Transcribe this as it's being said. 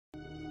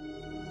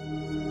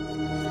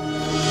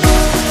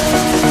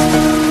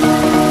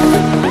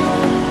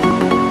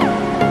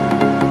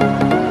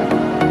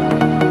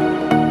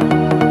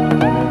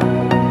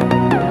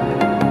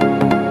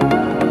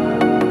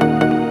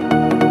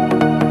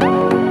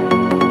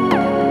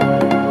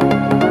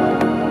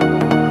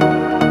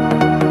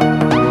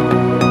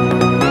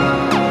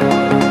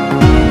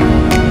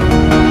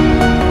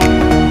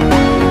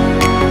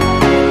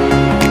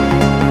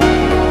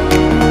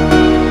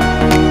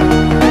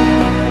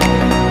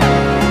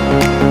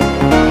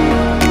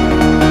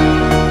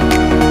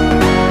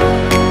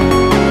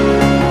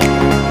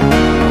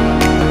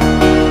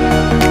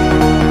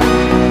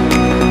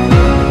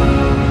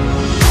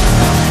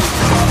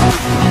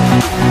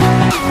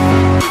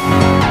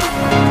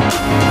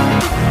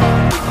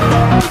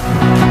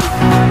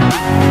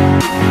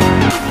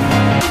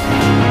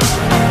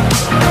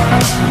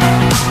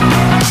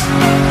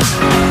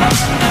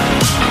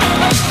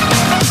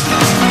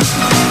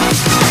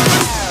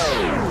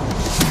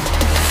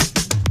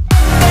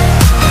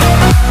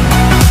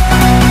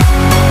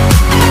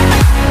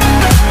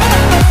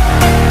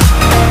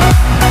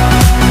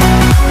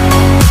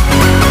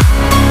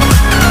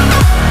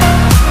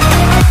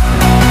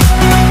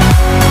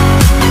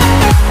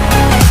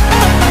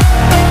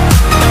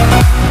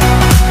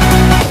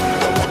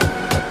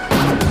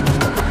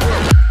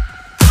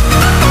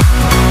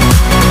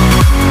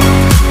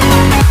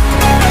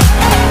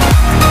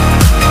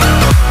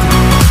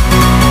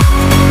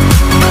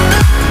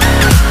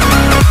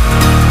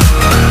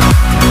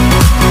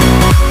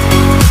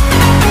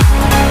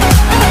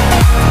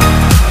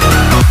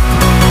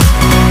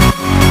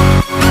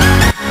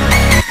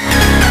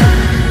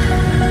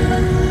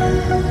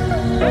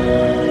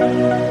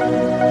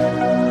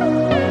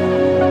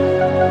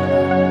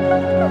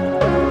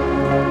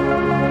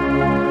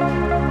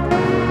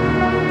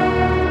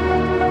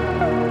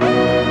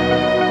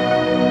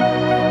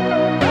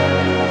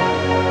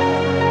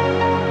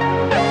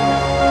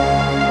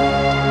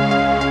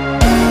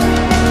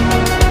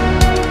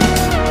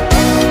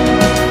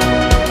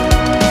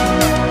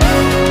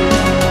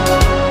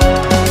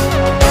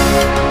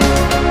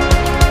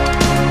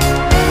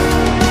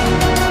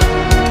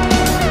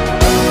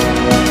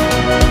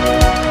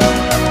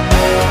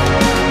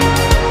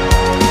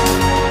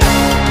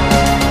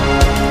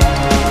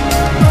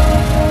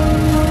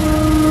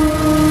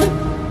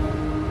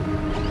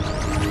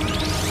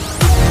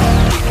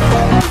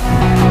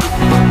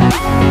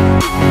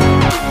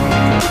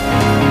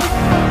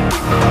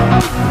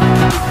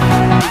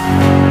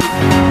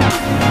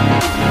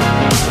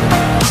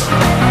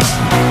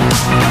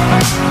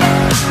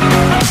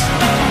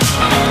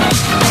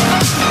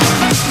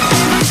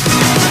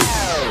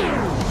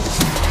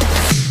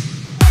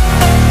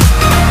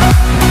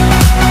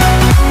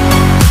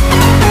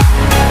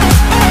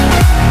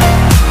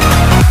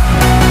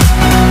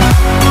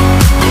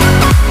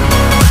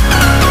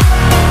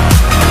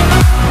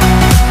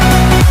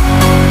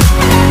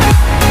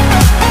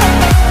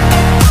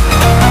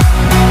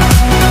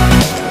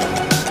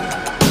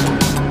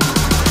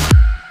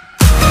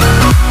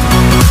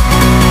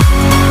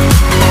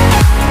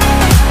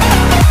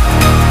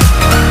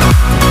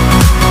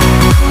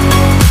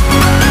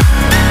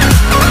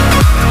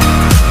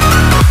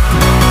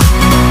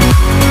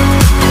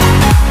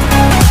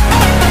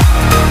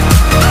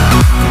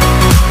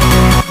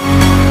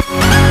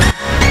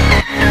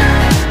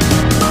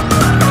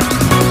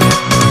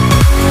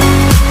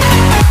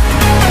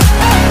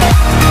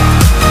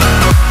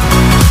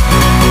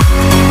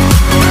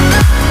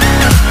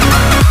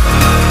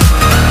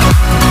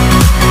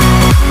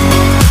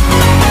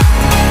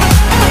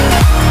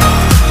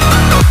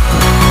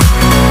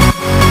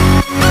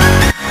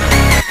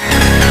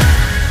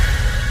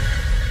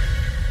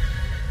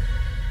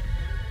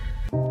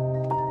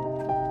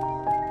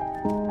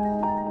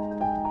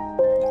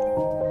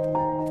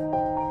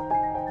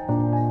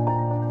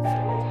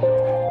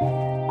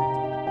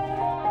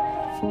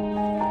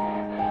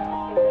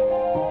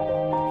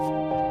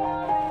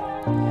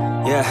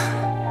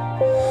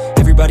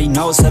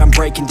knows that I'm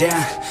breaking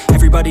down.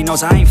 Everybody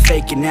knows I ain't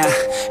faking now.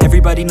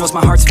 Everybody knows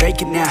my heart's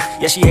vacant now.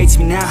 Yeah, she hates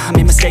me now, I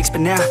made mistakes,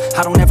 but now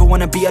I don't ever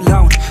wanna be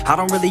alone. I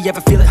don't really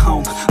ever feel at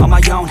home. On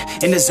my own,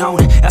 in the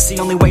zone, that's the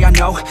only way I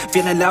know.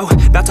 Feeling low,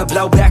 about to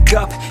blow back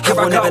up. Here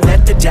I won't ever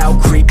let the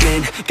doubt creep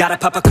in. Gotta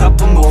pop a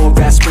couple more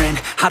aspirin.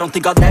 I don't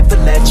think I'll ever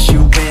let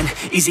you in.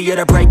 Easier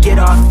to break it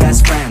off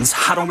as friends.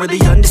 I don't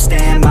really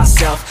understand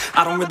myself.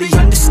 I don't really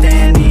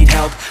understand, need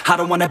help. I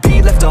don't wanna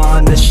be left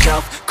on the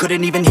shelf.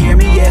 Couldn't even hear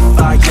me if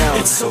I yelled.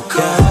 It's so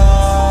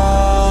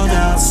cold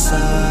outside,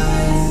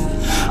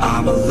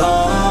 I'm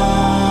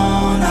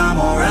alone, I'm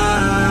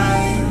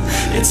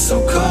alright. It's so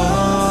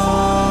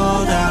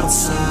cold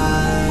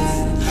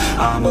outside,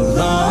 I'm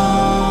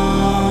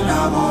alone,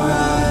 I'm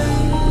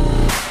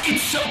alright.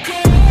 It's so cold.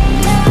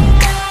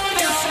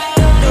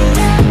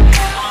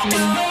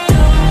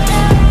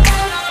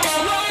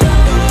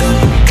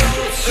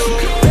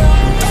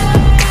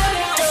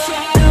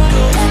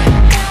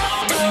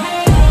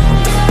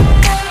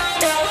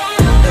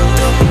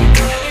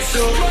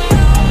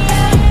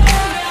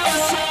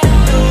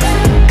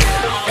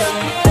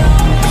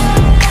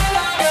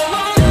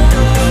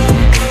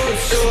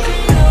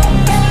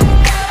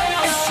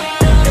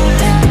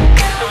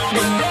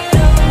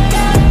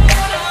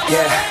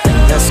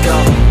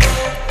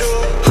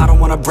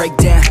 Break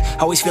down,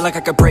 always feel like I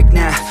could break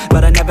now,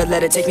 but I never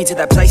let it take me to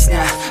that place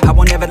now. I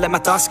won't ever let my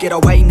thoughts get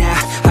away now.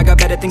 I got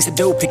better things to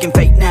do, picking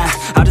fate now.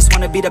 I just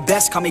wanna be the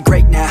best, call me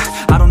great now.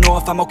 I don't know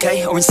if I'm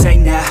okay or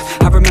insane now.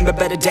 I remember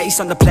better days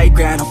on the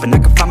playground, hoping I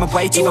can find my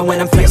way to even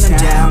when I'm feeling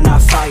down, I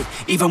fight.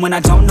 Even when I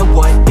don't know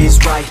what is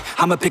right,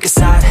 I'ma pick a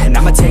side and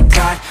I'ma take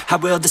pride. I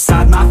will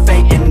decide my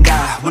fate and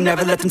I will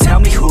never let them tell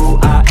me who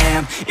I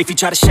am. If you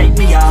try to shape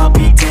me, I'll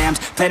be damned.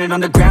 Planet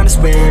on the ground is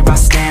where I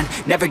stand.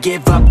 Never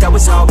give up, that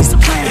was always the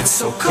plan. It's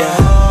so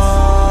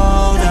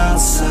cold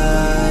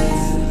outside,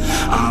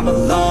 I'm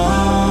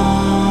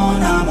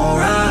alone, I'm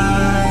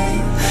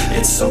alright.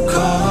 It's so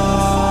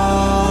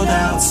cold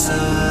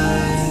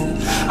outside,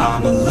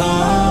 I'm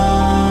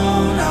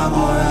alone, I'm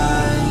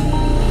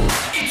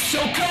alright. It's so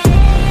cold.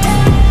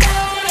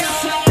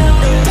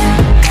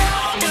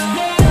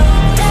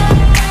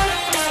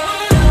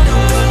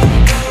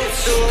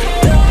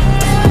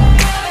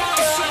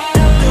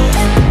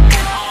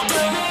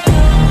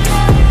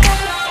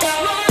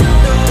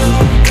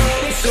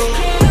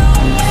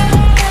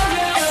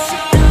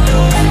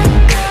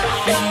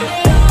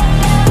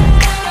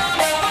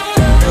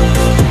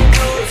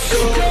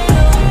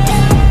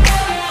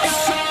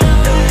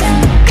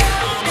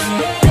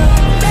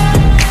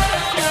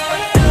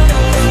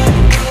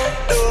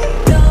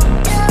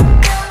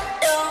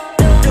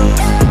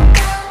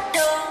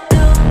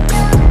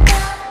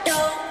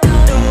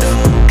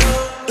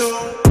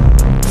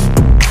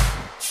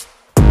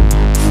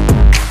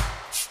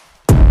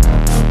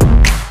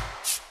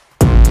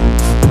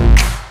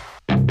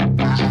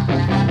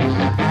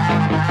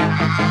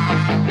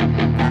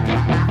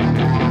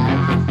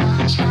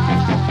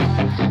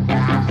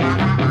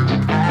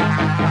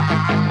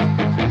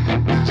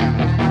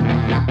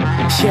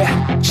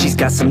 Yeah, she's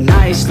got some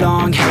nice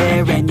long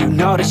hair, and you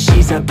know that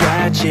she's a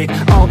bad chick.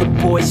 All the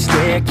boys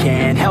stare,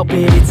 can't help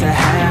it, it's a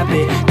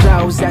habit.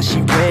 Clothes that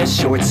she wears,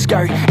 short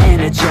skirt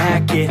and a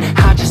jacket.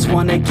 I just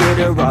wanna get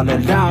her all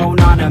alone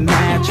on a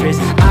mattress.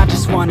 I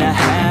just wanna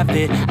have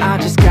it, I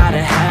just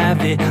gotta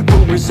have it.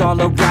 Rumors all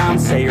around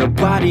say her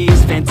body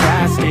is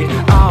fantastic.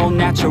 All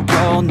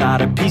natural,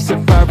 not a piece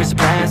of fur is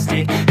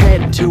plastic.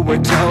 Head to her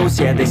toes,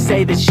 yeah, they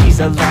say that she's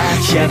a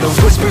latch. Yeah, the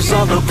whispers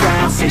all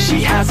around say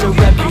she has a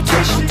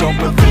reputation. Don't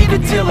believe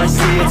it till I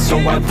see it, so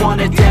I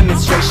want a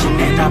demonstration.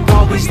 And I've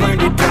always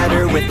learned it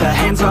better with a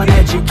hands-on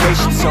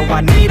education. So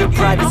I need a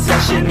private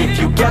session, if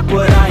you get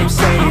what I am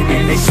saying.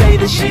 And they say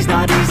that she's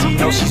not easy,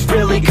 no, she's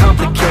really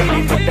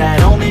complicated, but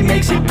that only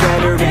makes it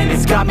better, and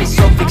it's got me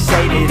so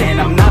fixated. And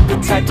I'm not the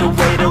type to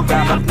wait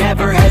around, I've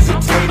never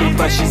hesitated,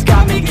 but she's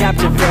got me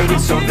captivated,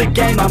 so the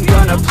game, I'm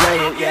gonna play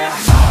it, yeah.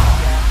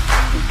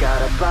 You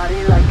got a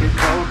body like a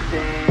coke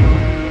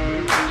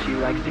thing, she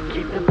likes to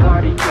keep the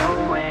party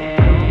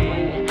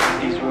going.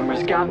 These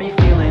rumors got me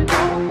feeling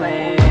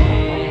lonely,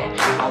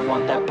 I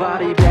want that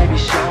body, baby,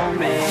 show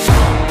me.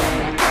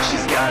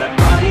 She's got a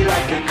body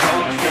like a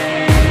coke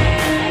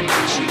thing,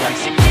 she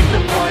likes to keep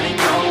the party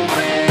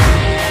going.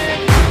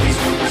 These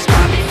rumors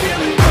got me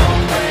feeling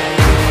lonely,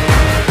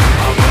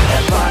 I want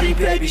that body,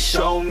 baby,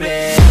 show me.